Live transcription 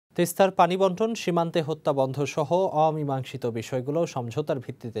তিস্তার পানি বণ্টন, সীমান্তে হত্যা বন্ধ সহ অমীমাংসিত বিষয়গুলো সমঝোতার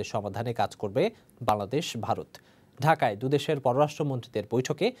ভিত্তিতে সমাধানে কাজ করবে বাংলাদেশ ভারত। ঢাকায় দুদেশের পররাষ্ট্রমন্ত্রীদের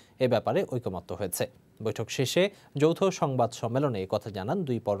বৈঠকে এ ব্যাপারে ঐকমত্য হয়েছে। বৈঠক শেষে যৌথ সংবাদ সম্মেলনে একথা জানান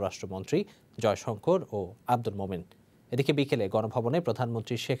দুই পররাষ্ট্রমন্ত্রী জয়শঙ্কর ও আব্দুল মোমেন। এদিকে বিকেলে গণভবনে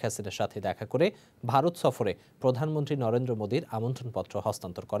প্রধানমন্ত্রী শেখ হাসিনার সাথে দেখা করে ভারত সফরে প্রধানমন্ত্রী নরেন্দ্র মোদীর আমন্ত্রণপত্র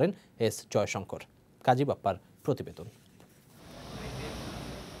হস্তান্তর করেন এস জয়শঙ্কর। কাজী বাপ্পার প্রতিবেদন।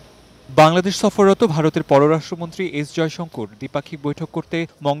 বাংলাদেশ সফররত ভারতের পররাষ্ট্রমন্ত্রী এস জয়শঙ্কর দ্বিপাক্ষিক বৈঠক করতে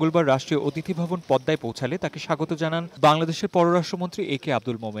মঙ্গলবার রাষ্ট্রীয় অতিথি ভবন পদ্মায় পৌঁছালে তাকে স্বাগত জানান বাংলাদেশের পররাষ্ট্রমন্ত্রী এ কে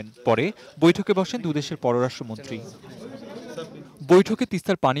আব্দুল মোমেন। পরে বৈঠকে বসেন দুদেশের পররাষ্ট্রমন্ত্রী। বৈঠকে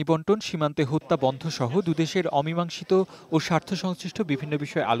তিস্তার পানি বণ্টন, সীমান্তে হত্যা বন্ধ সহ দুদেশের অমীমাংসিত ও স্বার্থ সংশ্লিষ্ট বিভিন্ন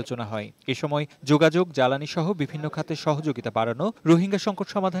বিষয়ে আলোচনা হয়। এ সময় যোগাযোগ, জ্বালানি সহ বিভিন্ন খাতে সহযোগিতা বাড়ানো, রোহিঙ্গা সংকট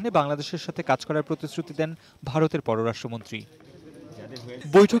সমাধানে বাংলাদেশের সাথে কাজ করার প্রতিশ্রুতি দেন ভারতের পররাষ্ট্রমন্ত্রী।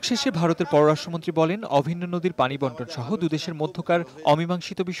 বৈঠক শেষে ভারতের পররাষ্ট্রমন্ত্রী বলেন, অভিন্ন নদীর পানি বণ্টন সহ দুদেশের মধ্যকার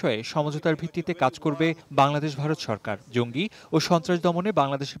অমীমাংসিত বিষয়ে সমঝোতার ভিত্তিতে কাজ করবে বাংলাদেশ ভারত সরকার। জঙ্গি ও সন্ত্রাস দমনে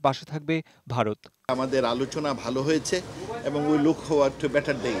বাংলাদেশের পাশে থাকবে ভারত। আমাদের আলোচনা ভালো হয়েছে এবং we look forward to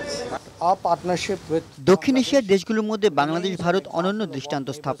better days. দক্ষিণ এশিয়ার দেশগুলোর মধ্যে বাংলাদেশ ভারত অনন্য দৃষ্টান্ত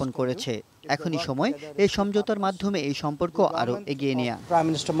স্থাপন করেছে। এখনই সময় এই সমঝোতার মাধ্যমে এই সম্পর্ক আরও এগিয়ে নেওয়া।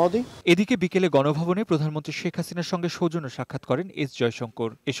 এদিকে বিকেলে গণভবনে প্রধানমন্ত্রী শেখ হাসিনার সঙ্গে সৌজন্য সাক্ষাৎ করেন এস জয়শঙ্কর।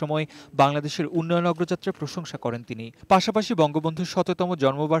 এ সময় বাংলাদেশের উন্নয়ন অগ্রযাত্রার প্রশংসা করেন তিনি। পাশাপাশি বঙ্গবন্ধুর ১০০তম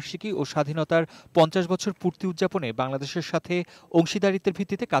জন্মবার্ষিকী ও স্বাধীনতার ৫০ বছর পূর্তি উদযাপনে বাংলাদেশের সাথে অংশীদারিত্বের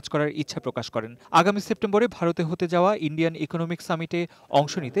ভিত্তিতে কাজ করার ইচ্ছা প্রকাশ করেন। আগামী সেপ্টেম্বরে ভারতে হতে যাওয়া ইন্ডিয়ান ইকোনমিক সামিটে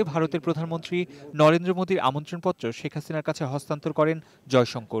অংশ নিতে ভারতের প্রধানমন্ত্রী নরেন্দ্র মোদীর আমন্ত্রণপত্র শেখ হাসিনার কাছে হস্তান্তর করেন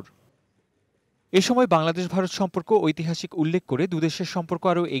জয়শঙ্কর। এ সময় বাংলাদেশ ভারত সম্পর্ক ঐতিহাসিক উল্লেখ করে দুদেশের সম্পর্ক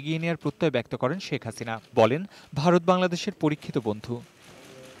আরও এগিয়ে নেওয়ার প্রত্যয় ব্যক্ত করেন শেখ হাসিনা। বলেন, ভারত বাংলাদেশের পরীক্ষিত বন্ধু।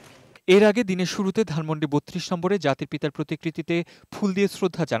 এর আগে দিনের শুরুতে ধানমন্ডি ৩২ নম্বরে জাতির পিতার প্রতিকৃতিতে ফুল দিয়ে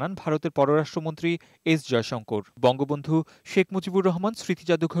শ্রদ্ধা জানান ভারতের পররাষ্ট্রমন্ত্রী এস জয়শঙ্কর। বঙ্গবন্ধু শেখ মুজিবুর রহমান স্মৃতি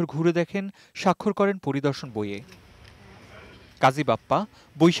জাদুঘর ঘুরে দেখেন, স্বাক্ষর করেন পরিদর্শন বইয়ে। কাজী বাপ্পা,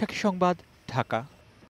 বৈশাখী সংবাদ, ঢাকা।